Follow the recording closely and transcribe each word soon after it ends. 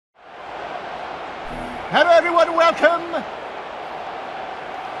Hello everyone, welcome!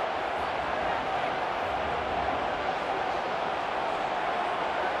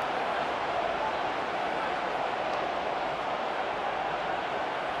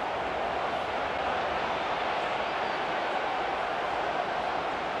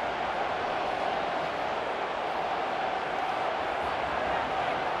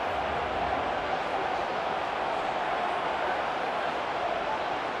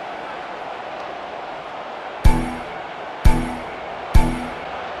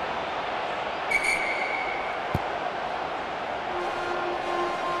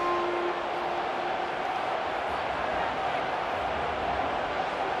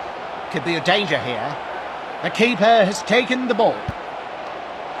 Could be a danger here. The keeper has taken the ball.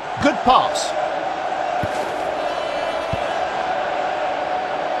 Good pass.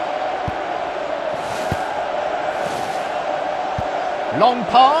 Long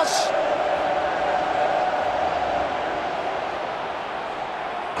pass.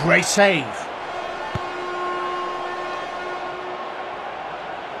 Great save.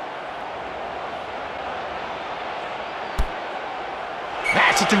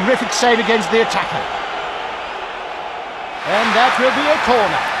 That's a terrific save against the attacker. And that will be a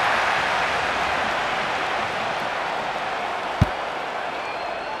corner.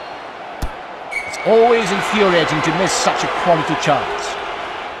 It's always infuriating to miss such a quality chance.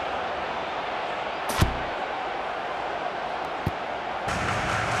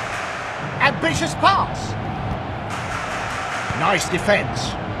 Ambitious pass. Nice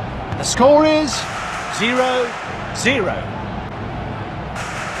defence. The score is 0-0.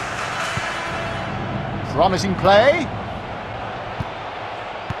 Promising play.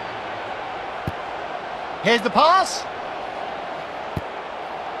 Here's the pass.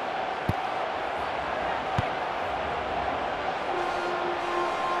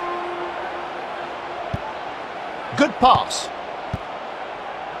 Good pass.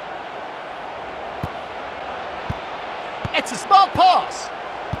 It's a smart pass.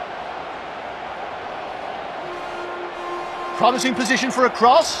 Promising position for a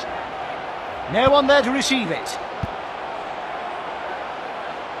cross. No one there to receive it.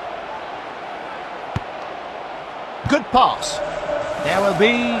 Good pass. There will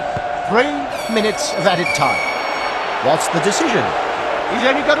be 3 minutes of added time. What's the decision? He's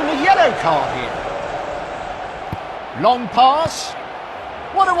only got a yellow card here. Long pass.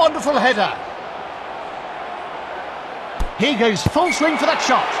 What a wonderful header. He goes full swing for that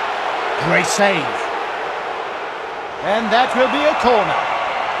shot. Great save. And that will be a corner.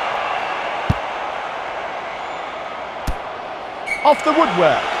 Off the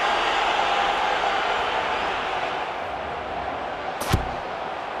woodwork.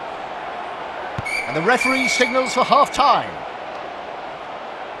 And the referee signals for half-time.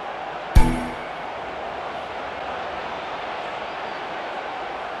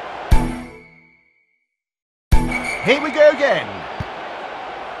 Here we go again.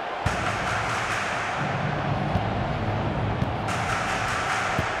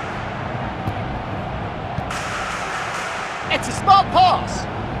 It's a smart pass.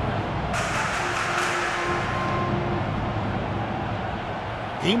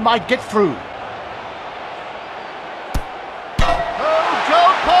 He might get through. Oh,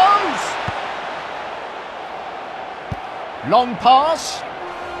 goal post! Long pass.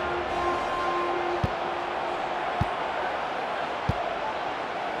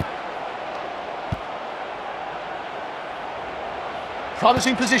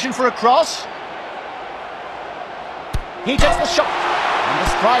 Promising position for a cross. He takes the shot, and the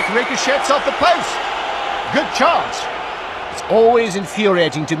strike ricochets off the post. Good chance. It's always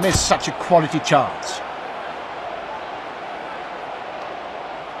infuriating to miss such a quality chance.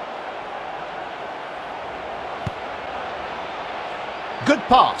 Good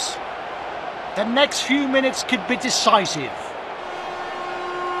pass. The next few minutes could be decisive.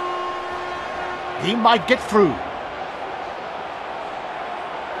 He might get through.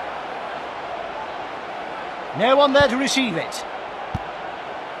 No one there to receive it.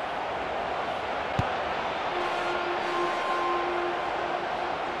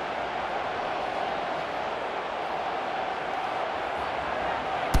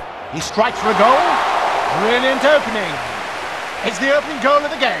 He strikes for a goal. Brilliant opening. It's the opening goal of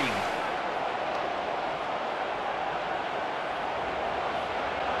the game.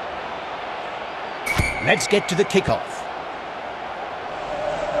 Let's get to the kickoff.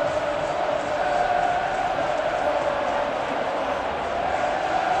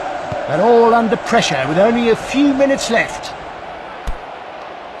 But all under pressure with only a few minutes left.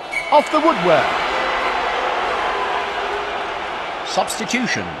 Off the woodwork.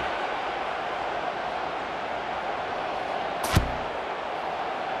 Substitution.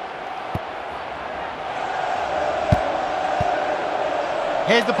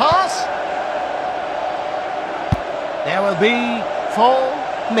 Here's the pass. There will be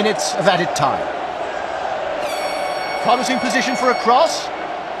 4 minutes of added time. Promising position for a cross.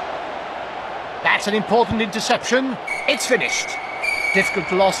 That's an important interception. It's finished. Difficult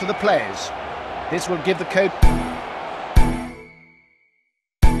loss for the players. This will give the coach...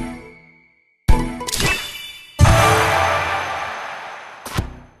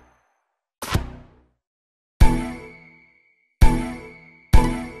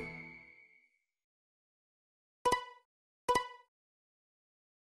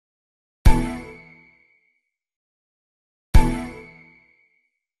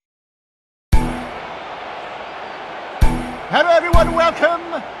 Hello everyone, welcome!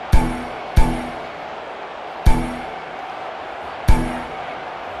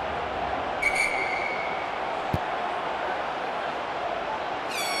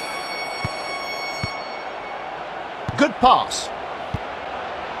 Good pass.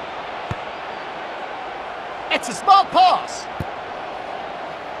 It's a smart pass.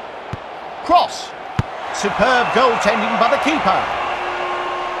 Cross. Superb goaltending by the keeper.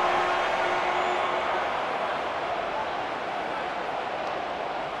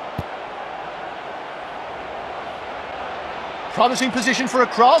 Promising position for a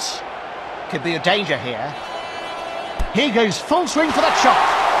cross. Could be a danger here. He goes full swing for that shot.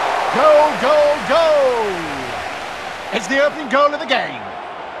 Goal, goal, goal! It's the opening goal of the game.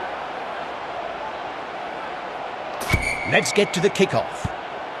 Let's get to the kickoff.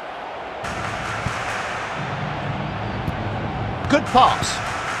 Good pass.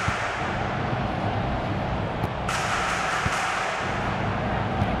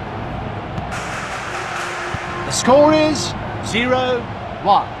 The score is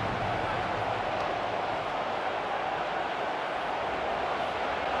 0-1.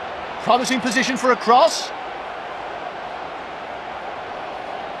 Promising position for a cross.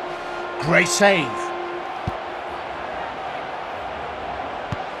 Great save.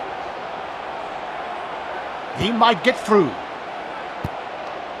 He might get through.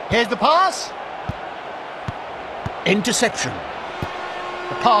 Here's the pass. Interception.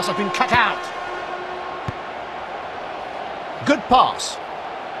 The pass has been cut out. Good pass.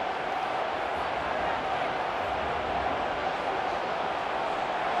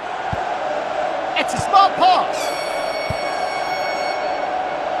 It's a smart pass.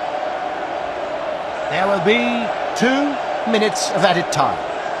 There will be 2 minutes of added time.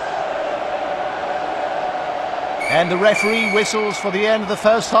 And the referee whistles for the end of the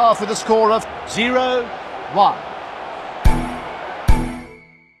first half with a score of 0-1.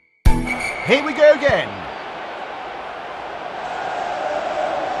 Here we go again.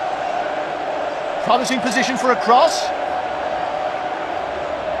 Promising position for a cross.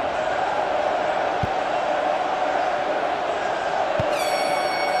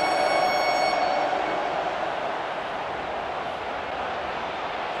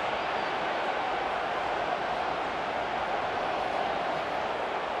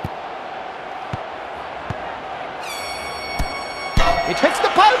 It hits the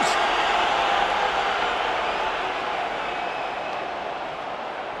post.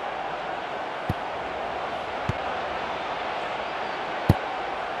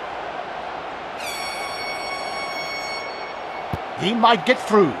 He might get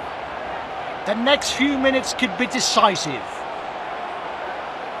through. The next few minutes could be decisive.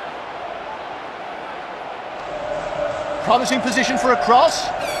 Promising position for a cross.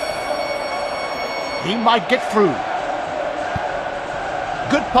 He might get through.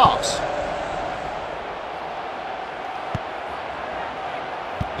 Good pass.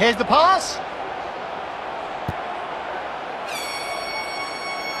 Here's the pass.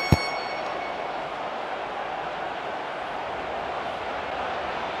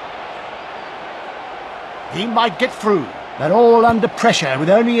 He might get through. They're all under pressure with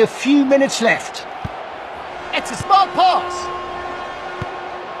only a few minutes left. It's a smart pass.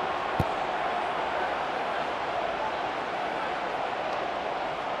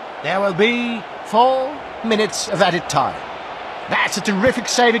 There will be 4 minutes of added time. That's a terrific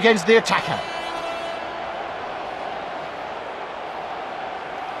save against the attacker.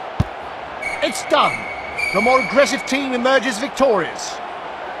 It's done. The more aggressive team emerges victorious.